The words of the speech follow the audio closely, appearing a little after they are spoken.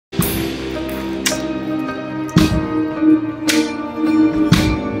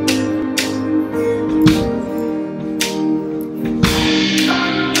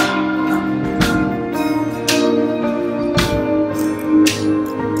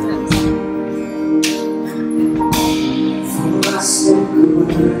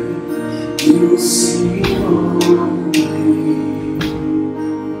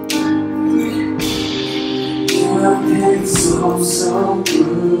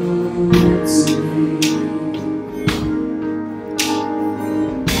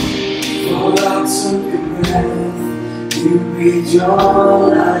your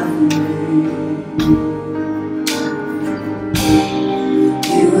life away.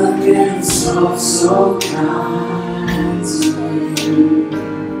 You have been so, so kind to me.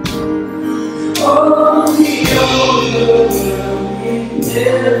 Oh, the overwhelming,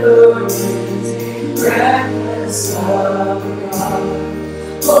 never-ending, reckless love of God.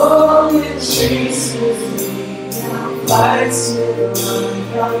 Oh, it chases me down, fights me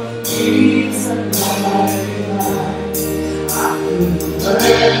down, keeps alive. I couldn't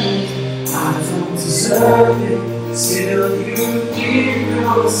earn it, I don't deserve it, still you give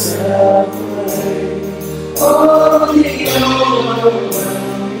yourself away. Oh, the overwhelming,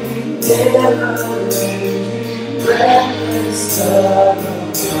 never-ending, reckless love of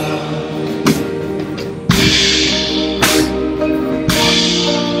God.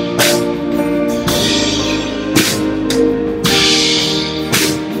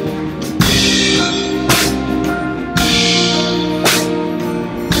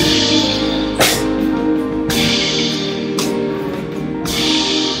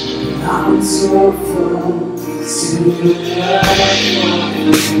 I'm so close to the light.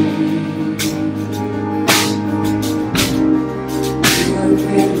 You have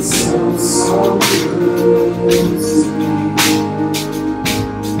been so, so good to me.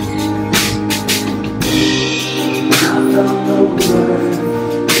 I don't know where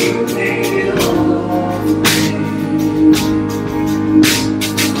you made it all for me.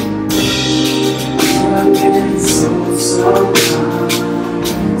 You have been so, so kind.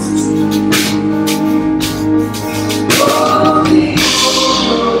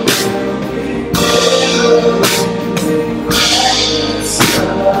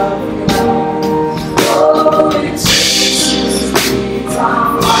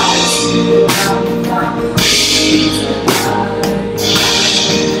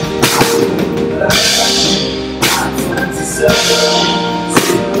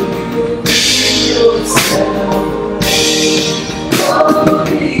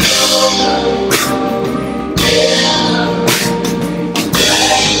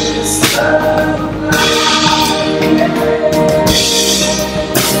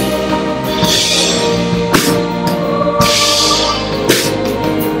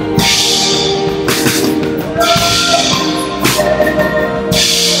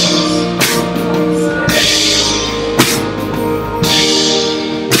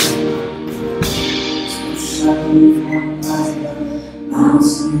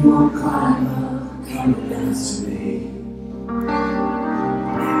 Mountain won't climb up, coming down to me.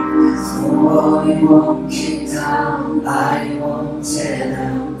 The wall you won't kick down, lie you won't tear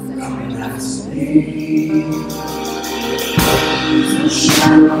down, coming down to me. The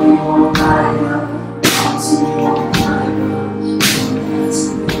shadow you won't light up, mountain you won't climb up, coming down to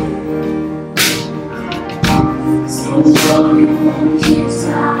me. The wall you won't kick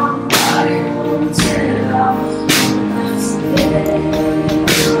down, lie you won't tear down, coming down to me.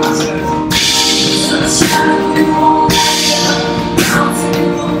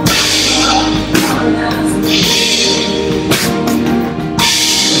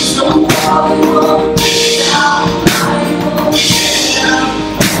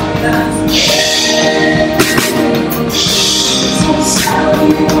 Yeah.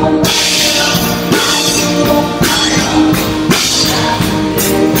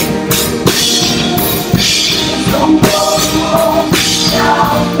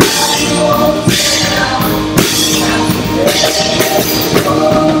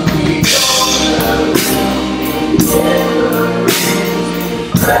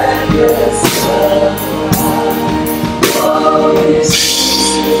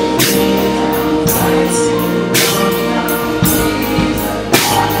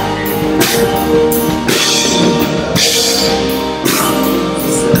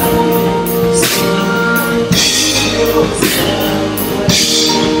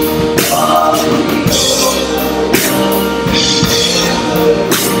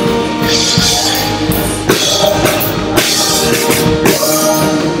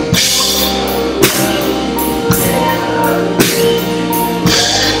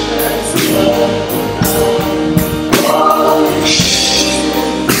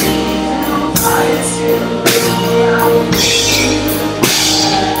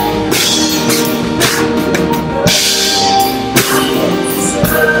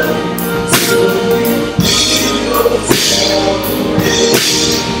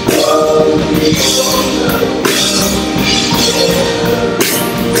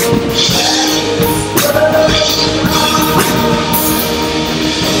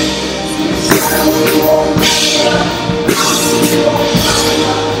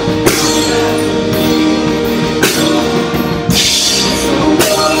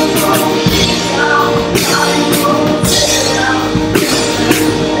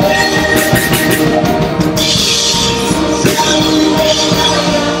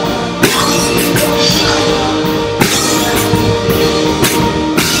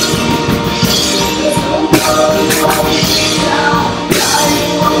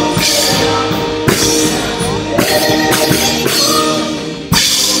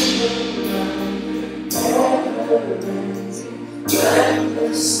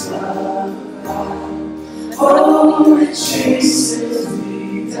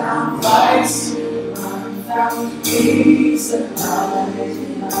 Peace that lies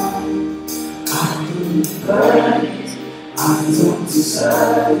behind. I couldn't burn it, I don't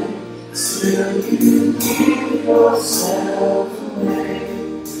deserve it. Still you give yourself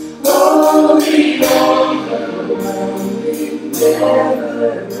away. Holy, overwhelming,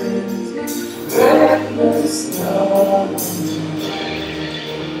 never-ending, reckless love.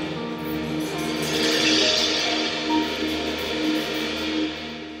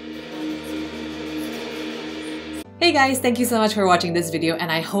 Hey guys, thank you so much for watching this video and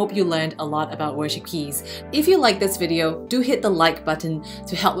I hope you learned a lot about worship keys. If you like this video, do hit the like button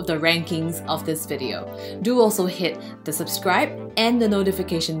to help with the rankings of this video. Do also hit the subscribe and the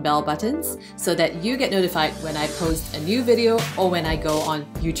notification bell buttons so that you get notified when I post a new video or when I go on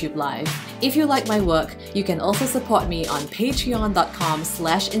YouTube Live. If you like my work, you can also support me on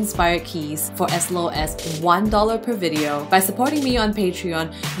patreon.com/inspiredkeys for as low as $1 per video. By supporting me on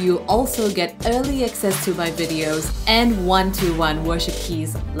Patreon, you also get early access to my videos and one-to-one worship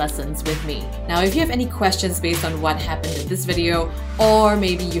keys lessons with me. Now, if you have any questions based on what happened in this video, or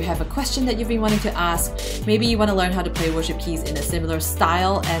maybe you have a question that you've been wanting to ask, maybe you want to learn how to play worship keys in a similar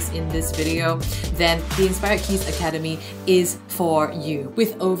style as in this video, then the Inspired Keys Academy is for you.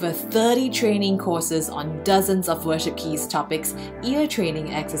 With over 30 training courses on dozens of worship keys topics, ear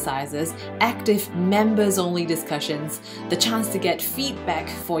training exercises, active members-only discussions, the chance to get feedback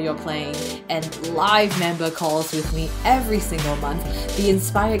for your playing, and live member calls with me every single month, the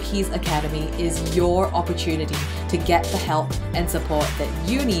Inspired Keys Academy is your opportunity to get the help and support that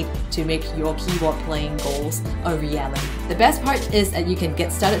you need to make your keyboard playing goals a reality. The best part is that you can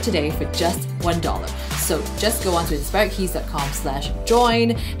get started today for just $1. So just go on to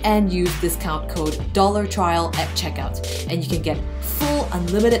inspiredkeys.com/join and use discount code $trial at checkout and you can get full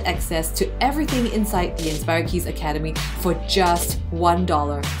unlimited access to everything inside the Inspired Keys Academy for just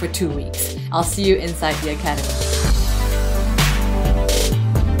 $1 for 2 weeks. I'll see you inside the Academy.